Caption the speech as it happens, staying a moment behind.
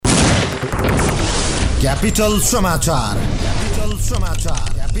Capital Samachar. Capital Samachar.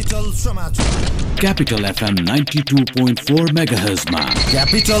 Capital Samachar. Capital FM 92.4 MHz मा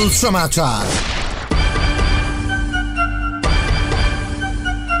Capital Samachar.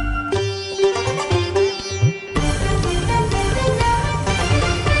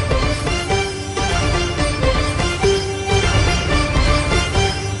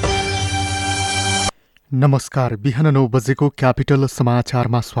 नमस्कार। बिहान 9 बजेको क्यापिटल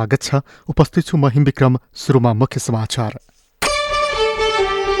समाचारमा स्वागत छ। उपस्थित छु म हिम विक्रम। सुरुमा मुख्य समाचार।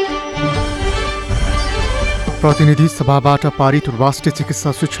 प्रतिनिधि सभाबाट पारित राष्ट्रिय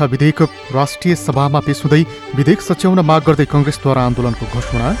चिकित्सा शिक्षा विधेयक राष्ट्रिय सभामा पेश हुँदै विधेयक सच्याउन माग गर्दै कांग्रेसद्वारा आन्दोलनको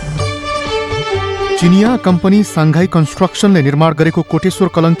घोषणा। चिनिया कम्पनी साङ्घाई कन्स्ट्रक्सनले निर्माण गरेको कोटेश्वर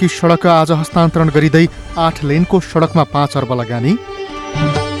कलङ्की सडक आज हस्तान्तरण गरिँदै 8 लेनको सडकमा 5 अर्ब लगानी।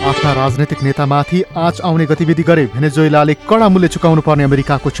 आफ्ना राजनैतिक नेतामाथि आँच आउने गतिविधि गरे भेनेजुएलाले कडा मूल्य चुकाउनु पर्ने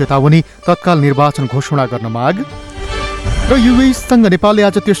अमेरिकाको चेतावनी, तत्काल निर्वाचन घोषणा गर्न माग। र युएईसँग नेपालले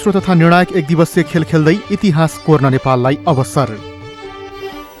आज तेस्रो तथा निर्णायक एक दिवसीय खेल खेल्दै इतिहास कोर्न नेपाललाई अवसर।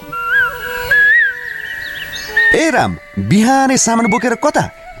 ए राम, बिहानै सामान बोकेर कता?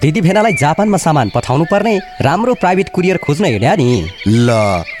 दिदी भेनालाई जापानमा सामान पठाउनु पर्ने राम्रो प्राइभेट कुरियर खोज्न हिँड्या नि। ल,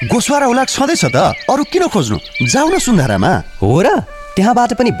 गोसवारा हुलाक छँदैछ त, अरू किन खोज्नु? जाऊ न सुन्धारामा। हो र,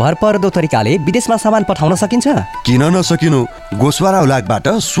 त्यहाँबाट पनि भरपर्दो तरिकाले विदेशमा सामान पठाउन सकिन्छ। किन नसकिनु? गोसवारा हुलाकबाट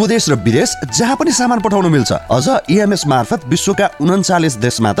स्वदेश र विदेश जहाँ पनि सामान पठाउन मिल्छ। अझ EMS मार्फत विश्वका 39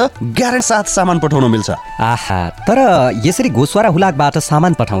 देशमा त ग्यारेन्टी साथ सामान पठाउन मिल्छ। आहा, तर यसरी गोसवारा हुलाकबाट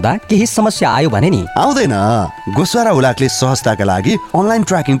सामान पठाउँदा केही समस्या आयो भने नि? आउँदैन। गोसवारा हुलाकले सहजताका लागि अनलाइन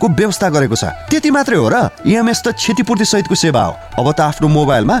ट्र्याकिङको व्यवस्था गरेको छ। त्यति मात्रै हो र, EMS त क्षतिपूर्ति सहितको सेवा हो। अब त आफ्नो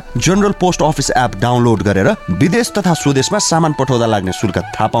मोबाइलमा general post office app download गरेर विदेश तथा स्वदेशमा सामान पठाउँदा लाग्ने शुल्क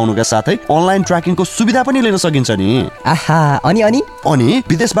थाहा पाउनुका साथै अनलाइन ट्र्याकिङको सुविधा पनि लिन सकिन्छ नि। आहा, अनि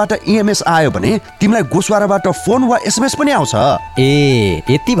विदेशबाट EMS आयो भने तिमीलाई गोसवाराबाट फोन वा SMS पनि आउँछ। ए,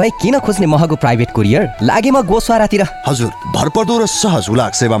 यति भए किन खोज्ने महँगो प्राइभेट कुरियर? लागे म गोसवारातिर। हजुर, भरपर्दो र सहज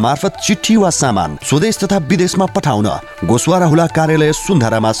हुलाक सेवा मार्फत चिठी वा सामान स्वदेश तथा विदेशमा पठाउन गोसवारा हुलाक कार्यालय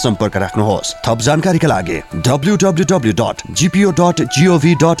सुन्धारामा सम्पर्क राख्नुहोस्। थप जानकारीका लागि www.gpo.gov.np,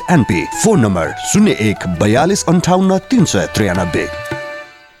 फोन नम्बर 01 42 58 393।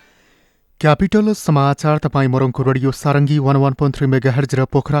 क्यापिटल समाचार तपाईँ मोरङको रेडियो सारङ्गी 101.3 मेगाहर्ज र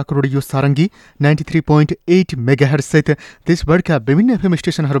पोखराको रेडियो सारङ्गी 93.8 मेगाहर्ज सहित देशभरका विभिन्न FM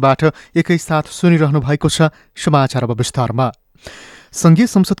स्टेशनहरूबाट एकैसाथ सुनिरहनु भएको छ। समाचार अब विस्तारमा। संघीय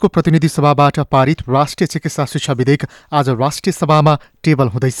संसदको प्रतिनिधि सभाबाट पारित राष्ट्रिय चिकित्सा शिक्षा विधेयक आज राष्ट्रिय सभामा टेबल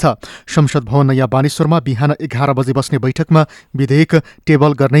हुँदैछ। संसद भवन नयाँ बानेश्वरमा बिहान 11 बजे बस्ने बैठकमा विधेयक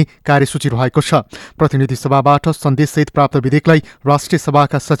टेबल गर्ने कार्यसूची रहेको छ। प्रतिनिधि सभाबाट सन्देशसहित प्राप्त विधेयकलाई राष्ट्रिय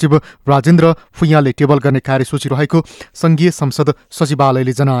सभाका सचिव राजेन्द्र फुयालले टेबल गर्ने कार्यसूची रहेको संघीय संसद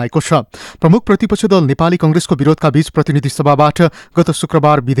सचिवालयले जनाएको छ। प्रमुख प्रतिपक्ष दल नेपाली कांग्रेसको विरोधका बीच प्रतिनिधि सभाबाट गत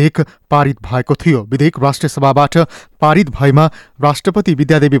शुक्रबार विधेयक पारित भएको थियो। विधेयक राष्ट्रिय सभाबाट पारित भएमा राष्ट्रपति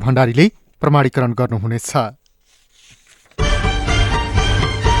विद्यादेवी भण्डारीले प्रमाणीकरण गर्नुहुनेछ।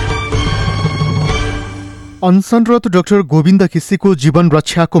 अनसनरत डाक्टर गोविन्द केसीको जीवन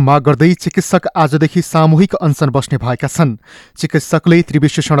रक्षाको माग गर्दै चिकित्सक आजदेखि सामूहिक अनसन बस्ने भएका छन्। चिकित्सकले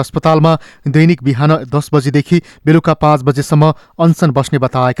त्रिविशेषण अस्पतालमा दैनिक बिहान 10 बजेदेखि बेलुका 5 बजेसम्म अनसन बस्ने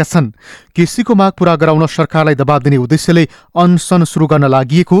बताएका छन्। केसीको माग पूरा गराउन सरकारलाई दबाव दिने उद्देश्यले अनसन सुरु गर्न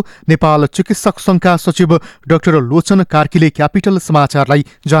लागि नेपाल चिकित्सक संघका सचिव डाक्टर लोचन कार्कीले क्यापिटल समाचारलाई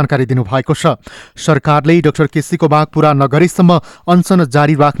जानकारी दिनुभएको छ। सरकारले डाक्टर केसीको माग पूरा नगरेसम्म अनसन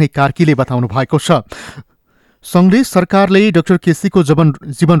जारी राख्ने कार्कीले बताउनु भएको छ। संघले सरकारले डाक्टर केसीको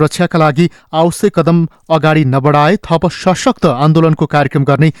जीवन रक्षाका लागि आवश्यक कदम अगाडि नबढाए थप सशक्त आन्दोलनको कार्यक्रम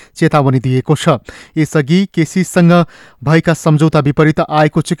गर्ने चेतावनी दिएको छ। यसअघि केसीसँग भएका सम्झौता विपरीत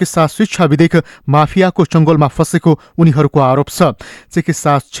आएको चिकित्सा शिक्षा विधेयक माफियाको चङ्गोलमा फँसेको उनीहरूको आरोप छ।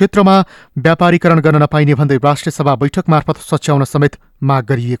 चिकित्सा क्षेत्रमा व्यापारीकरण गर्न नपाइने भन्दै राष्ट्रिय सभा बैठक मार्फत सच्याउन समेत माग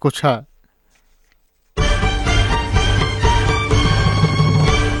गरिएको छ।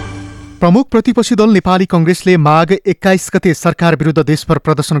 प्रमुख प्रतिपक्षी दल नेपाली कांग्रेसले माघ 21 गते सरकार विरुद्ध देशभर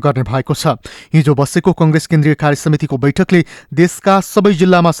प्रदर्शन गर्ने भएको छ। हिजो बसेको कांग्रेस केन्द्रीय कार्य समितिको बैठकले देशका सबै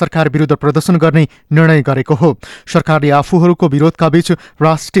जिल्लामा सरकार विरुद्ध प्रदर्शन गर्ने निर्णय गरेको हो। सरकारले आफूहरूको विरोधका बीच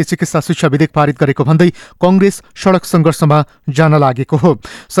राष्ट्रिय चिकित्सा शिक्षा विधेयक पारित गरेको भन्दै कांग्रेस सड़क संघर्षमा जान लागेको हो।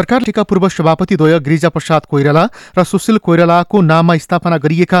 सरकारले पूर्व सभापतिद्वय गिरिजा प्रसाद कोइराला र सुशील कोइरालाको नाममा स्थापना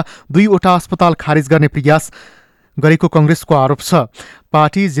गरिएका 2वटा अस्पताल खारेज गर्ने प्रयास गरेको कांग्रेसको आरोप छ।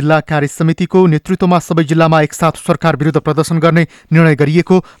 पार्टी जिल्ला कार्य समितिको नेतृत्वमा सबै जिल्लामा एकसाथ सरकार विरुद्ध प्रदर्शन गर्ने निर्णय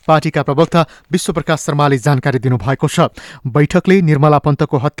गरिएको पार्टीका प्रवक्ता विश्वप्रकाश शर्माले जानकारी दिनुभएको छ। बैठकले निर्मला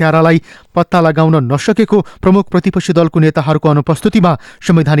पन्तको हत्यारालाई पत्ता लगाउन नसकेको प्रमुख प्रतिपक्षी दलको नेताहरूको अनुपस्थितिमा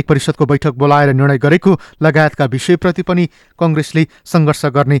संवैधानिक परिषदको बैठक बोलाएर निर्णय गरेको लगायतका विषयप्रति पनि कांग्रेसले सङ्घर्ष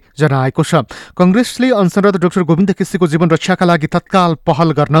गर्ने जनाएको छ। कांग्रेसले अनसनरत डाक्टर गोविन्द केसीको जीवन रक्षाका लागि तत्काल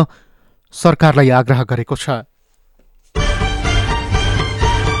पहल गर्न सरकारलाई आग्रह गरेको छ।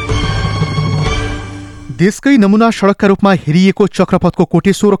 देशकै नमुना सडकका रूपमा हेरिएको चक्रपथको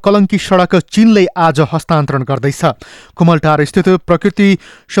कोटेश्वर कलङ्की सडक चीनले आज हस्तान्तरण गर्दैछ। कुमलटार स्थित प्रकृति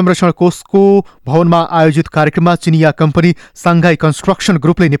संरक्षण कोषको भवनमा आयोजित कार्यक्रममा चिनिया कम्पनी साङ्घाई कन्स्ट्रक्सन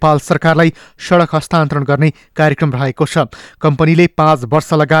ग्रुपले नेपाल सरकारलाई सडक हस्तान्तरण गर्ने कार्यक्रम रहेको छ। कम्पनीले 5 वर्ष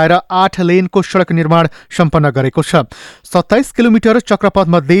लगाएर 8 लेनको सडक निर्माण सम्पन्न गरेको छ। 27 किलोमिटर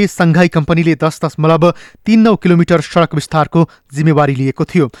चक्रपथमध्ये साङ्घाई कम्पनीले 10.39 किलोमिटर सडक विस्तारको जिम्मेवारी लिएको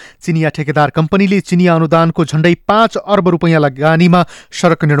थियो। चिनिया ठेकेदार कम्पनीले चिनिया अनुदानको झण्डै 5 अर्ब रुपैयाँ लगानीमा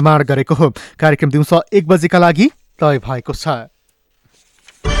सडक निर्माण गरेको हो। कार्यक्रम दिउँसो 1 बजेका लागि तय भएको छ।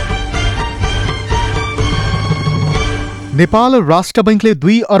 नेपाल राष्ट्र बैंकले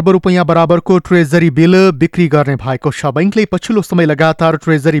 2 अर्ब रुपैयाँ बराबरको ट्रेजरी बिल बिक्री गर्ने भएको छ। बैंकले पछिल्लो समय लगातार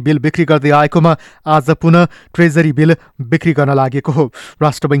ट्रेजरी बिल बिक्री गर्दै आएकोमा आज पुनः ट्रेजरी बिल बिक्री गर्न लागेको हो।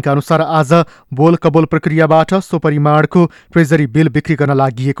 राष्ट्र बैंकका अनुसार आज बोल कबोल प्रक्रियाबाट सो परिमाणको ट्रेजरी बिल बिक्री गर्न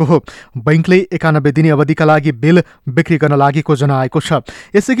लागि हो। बैंकले 91 दिने अवधिका लागि बिल बिक्री गर्न लागेको जनाएको छ।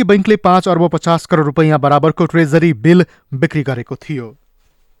 यसैगरी बैंकले 5 अर्ब 50 करोड रुपैयाँ बराबरको ट्रेजरी बिल बिक्री गरेको थियो।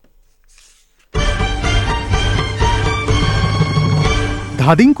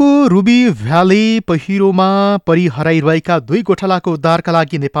 धादिङको रुबी भ्याली पहिरोमा परि हराइरहेका 2 गोठालाको उद्धारका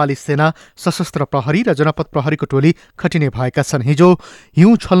लागि नेपाली सेना, सशस्त्र प्रहरी र जनपद प्रहरीको टोली खटिने भएका छन्। हिजो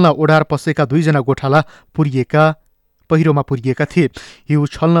हिउँ छल्न ओडार पसेका 2 जना गोठाला पहिरोमा पुरिएका थिए। हिउँ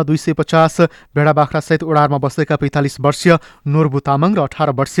छल्न 250 भेडा बाख्रासहित ओडारमा बसेका 45 वर्षीय नोर्बु तामाङ र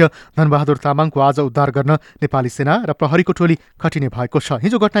 18 वर्षीय धनबहादुर तामाङको आज उद्धार गर्न नेपाली सेना र प्रहरीको टोली खटिने भएको छ।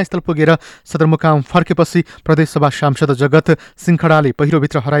 हिजो घटनास्थल पुगेर सदरमुकाम फर्केपछि प्रदेशसभा सांसद जगत सिंखडाले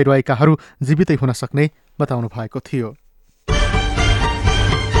पहिरोभित्र हराइरहेकाहरू जीवितै हुन सक्ने बताउनु भएको थियो।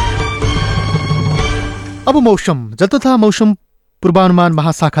 अब मौसम। जल तथा मौसम पूर्वानुमान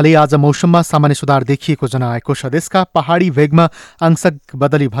महाशाखाले आज मौसममा सामान्य सुधार देखिएको जनाएको छ। देशका पहाडी भेगमा आंशिक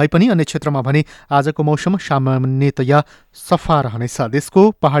बदली भए पनि अन्य क्षेत्रमा भने आजको मौसम सामान्यतया सफा रहनेछ।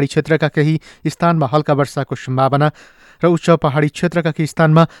 देशको पहाडी क्षेत्रका केही स्थानमा हल्का वर्षाको सम्भावना र उच्च पहाडी क्षेत्रका केही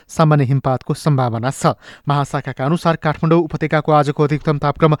स्थानमा सामान्य हिमपातको सम्भावना छ। महाशाखाका अनुसार काठमाडौँ उपत्यकाको आजको अधिकतम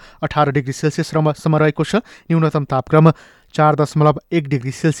तापक्रम 18 डिग्री सेल्सियससम्म रहेको छ। न्यूनतम तापक्रम 4.1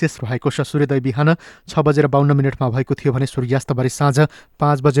 डिग्री सेल्सियस रहेको छ। सूर्योदय बिहान 6:52 भएको थियो भने सूर्यास्त भरे साँझ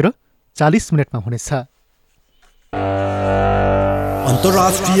 5:40 हुनेछ।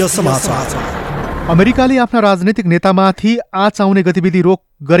 अन्तर्राष्ट्रिय समाचार। अमेरिकाले आफ्ना राजनीतिक नेतामाथि आँच आउने गतिविधि रोक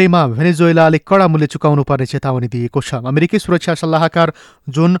गरेमा भेनेजुएलाले कडा मूल्य चुकाउनु पर्ने चेतावनी दिएको छ। अमेरिकी सुरक्षा सल्लाहकार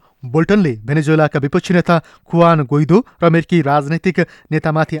जोन बोल्टनले भेनेजुएलाका विपक्षी नेता खुआन गोइदो र अमेरिकी राजनीतिक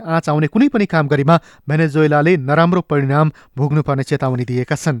नेतामाथि आँच आउने कुनै पनि काम गरेमा भेनेजुएलाले नराम्रो परिणाम भोग्नुपर्ने चेतावनी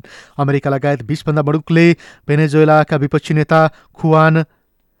दिएका छन्। अमेरिका लगायत 20 भन्दा बढीले भेनेजुएलाका विपक्षी नेता खुआन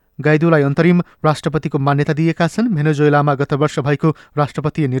गाइदोलाई अन्तरिम राष्ट्रपतिको मान्यता दिएका छन्। भेनेजुएलामा गत वर्ष भएको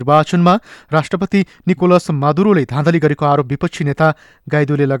राष्ट्रपतीय निर्वाचनमा राष्ट्रपति निकोलस मादुरोले धाँधली गरेको आरोप विपक्षी नेता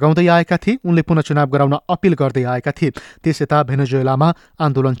गाइदोले लगाउँदै आएका थिए। उनले पुनः चुनाव गराउन अपिल गर्दै आएका थिए। त्यसयता भेनेजुएलामा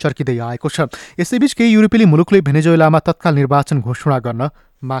आन्दोलन चर्किँदै आएको छ। यसैबीच केही युरोपेली मुलुकले भेनेजुएलामा तत्काल निर्वाचन घोषणा गर्न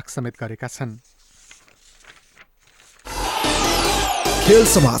माग समेत गरेका छन्। खेल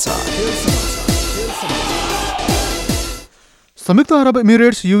समाचार। संयुक्त अरब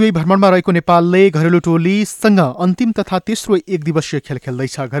इमिरेट्स युएई भ्रमणमा रहेको नेपालले घरेलु टोलीसँग अन्तिम तथा तेस्रो 1 दिवसीय खेल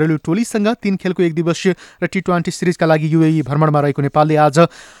खेल्दैछ। घरेलु टोलीसँग 3 खेलको 1 दिवसीय र T20 सिरिजका लागि युएई भ्रमणमा रहेको नेपालले आज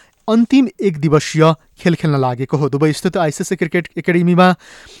अन्तिम 1 दिवसीय खेल खेल्न लागेको हो। दुबई स्थित आइसिसी क्रिकेट एकाडेमीमा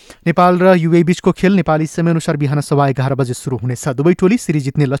नेपाल र युएई बीचको खेल नेपाली समयअनुसार बिहान 11:15 बजे सुरु हुनेछ। दुवै टोली सिरिज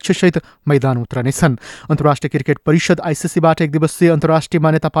जित्ने लक्ष्यसहित मैदान उत्रनेछन्। अन्तर्राष्ट्रिय क्रिकेट परिषद आइसिसीबाट 1 दिवसीय अन्तर्राष्ट्रिय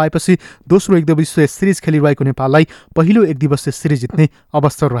मान्यता पाएपछि दोस्रो 1 दिवसीय सिरिज खेलिरहेको नेपाललाई पहिलो 1 दिवसीय सिरिज जित्ने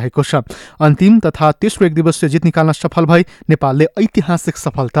अवसर रहेको छ। अन्तिम तथा तेस्रो 1 दिवसीय जित निकाल्न सफल भए नेपालले ऐतिहासिक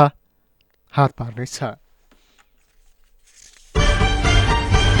सफलता हात पार्नेछ।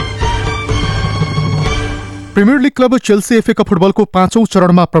 Premier league club Chelsea FA cup फुटबलको 5औं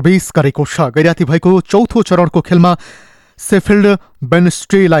चरणमा प्रवेश गरेको छ। गैराती भएको चौथो चरणको खेलमा सेफिल्ड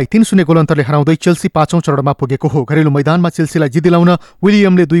बेनस्ट्रेलाई 3-0 गोल अन्तरले हराउँदै चेल्सी 5औं चरणमा पुगेको हो। घरेलु मैदानमा चेल्सीलाई जित दिलाउन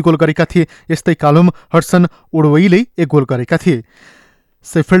विलियमले 2 गोल गरेका थिए। यस्तै कालुम हडसन ओडवेईले 1 गोल गरेका थिए।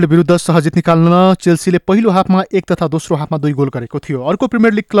 सेफिल्ड विरुद्ध सहजित निकाल्न चेल्सीले पहिलो हाफमा 1 तथा दोस्रो हाफमा 2 गोल गरेको थियो। अर्को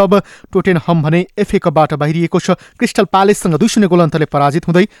प्रिमियर लिग क्लब टोटेनहम भने एफए कपबाट बाहिरिएको छ। क्रिस्टल प्यालेससँग 2-0 गोल अन्तरले पराजित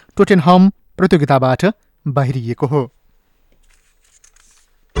हुँदै टोटेनहम प्रतियोगिताबाट बाहिरिएको हो।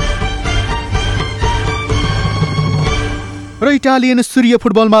 र इटालियन सूर्य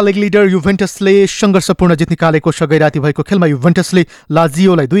फुटबलमा लिग लिडर युभेन्टसले सङ्घर्षपूर्ण जित निकालेको छ। गैराती भएको खेलमा युभेन्टसले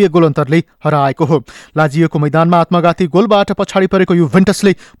लाजियोलाई 2-1 गोल अन्तरले हराएको हो। लाजियोको मैदानमा आत्मघाती गोलबाट पछाडि परेको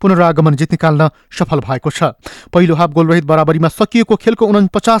युभेन्टसले पुनरागमन जित निकाल्न सफल भएको छ। पहिलो हाफ गोलरहित बराबरीमा सकिएको खेलको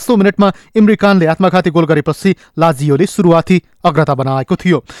 49औं मिनेटमा इम्री खानले आत्मघाती गोल गरेपछि लाजियोले सुरुवाती अग्रता बनाएको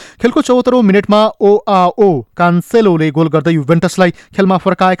थियो। खेलको 74औं मिनेटमा ओआओ कान्सेलोले गोल गर्दै युभेन्टसलाई खेलमा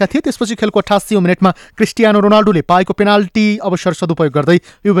फर्काएका थिए। त्यसपछि खेलको 88औं मिनेटमा क्रिस्टियानो रोनाल्डोले पाएको पेनाल्टी अवसर सदुपयोग गर्दै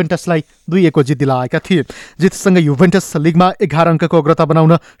युभेन्टसलाई 2-1 को जित दिलाएका थिए। जितसँगै युभेन्टस लिगमा 11 अङ्कको अग्रता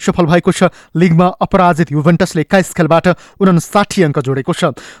बनाउन सफल भएको छ। लिगमा अपराजित युभेन्टसले 21 खेलबाट 59 अङ्क जोडेको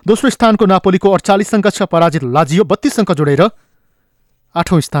छ। दोस्रो स्थानको नापोलीको 48 अङ्क छ। पराजित लाजियो 32 अङ्क जोडेर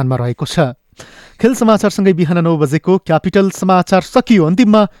 8औं स्थानमा रहेको छ। खेल समाचारसँगै बिहान 9 बजेको क्यापिटल समाचार सकियो।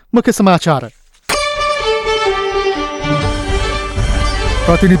 अन्तिममा मुख्य समाचार।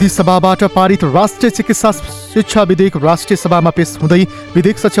 प्रतिनिधि सभाबाट पारित राष्ट्रिय चिकित्सा शिक्षा विधेयक राष्ट्रिय सभामा पेश हुँदै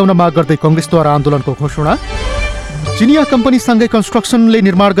विधेयक सच्याउन माग गर्दै कङ्ग्रेसद्वारा आन्दोलनको घोषणा। चिनिया कम्पनीसँगै कन्स्ट्रक्सनले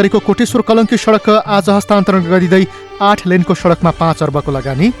निर्माण गरेको कोटेश्वर कलङ्की सडक आज हस्तान्तरण गरिँदै 8 लेनको सडकमा 5 अर्बको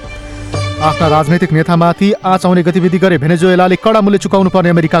लगानी। आफ्ना राजनैतिक नेतामाथि आँच आउने गतिविधि गरे भेनेजुएलाले कडा मूल्य चुकाउनु पर्ने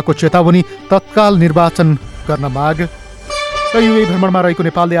अमेरिकाको चेतावनी। तत्काल निर्वाचन गर्न माग। र युए भ्रमणमा रहेको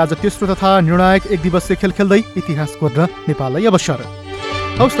नेपालले आज तेस्रो तथा निर्णायक 1 दिवसीय खेल खेल्दै इतिहास कोर्न नेपाललाई अवसर।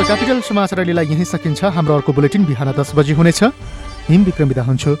 हवस् त क्यापिटल समाचार अहिलेलाई यहीँ सकिन्छ। हाम्रो अर्को बुलेटिन बिहान 10 बजी हुनेछ। हिम विक्रम बिदा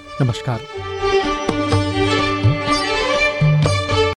हुन्छु। नमस्कार।